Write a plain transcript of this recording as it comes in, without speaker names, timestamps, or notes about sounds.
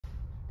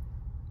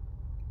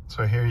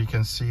So here you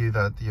can see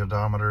that the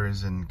odometer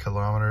is in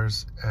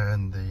kilometers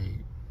and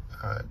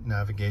the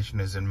navigation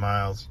is in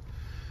miles.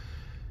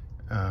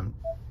 I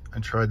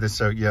tried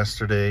this out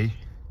yesterday,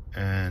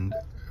 and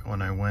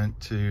when I went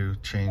to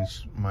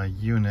change my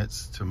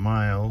units to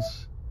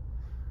miles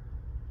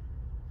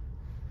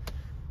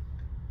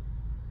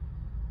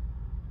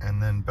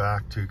and then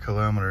back to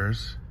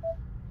kilometers,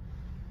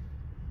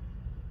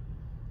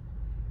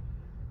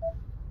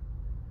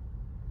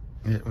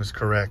 it was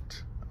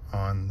correct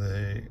on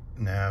the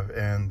nav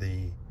and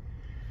the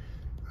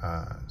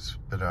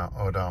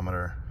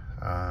odometer.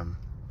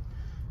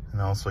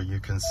 And also you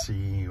can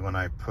see when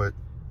I put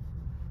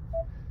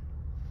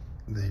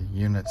the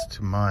units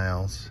to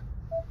miles,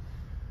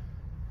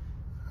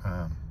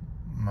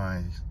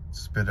 my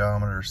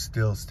speedometer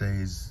still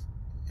stays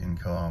in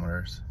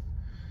kilometers.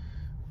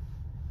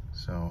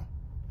 So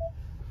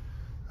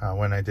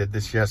when I did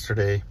this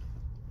yesterday,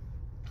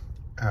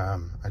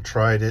 I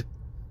tried it,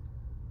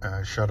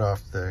 shut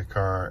off the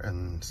car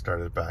and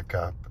started back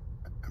up,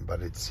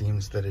 but it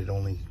seems that it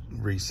only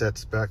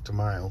resets back to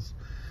miles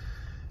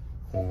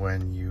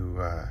when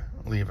you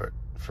leave it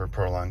for a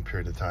prolonged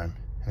period of time.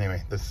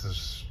 Anyway, this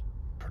is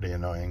pretty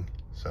annoying,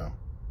 so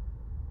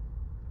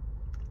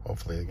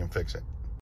hopefully they can fix it.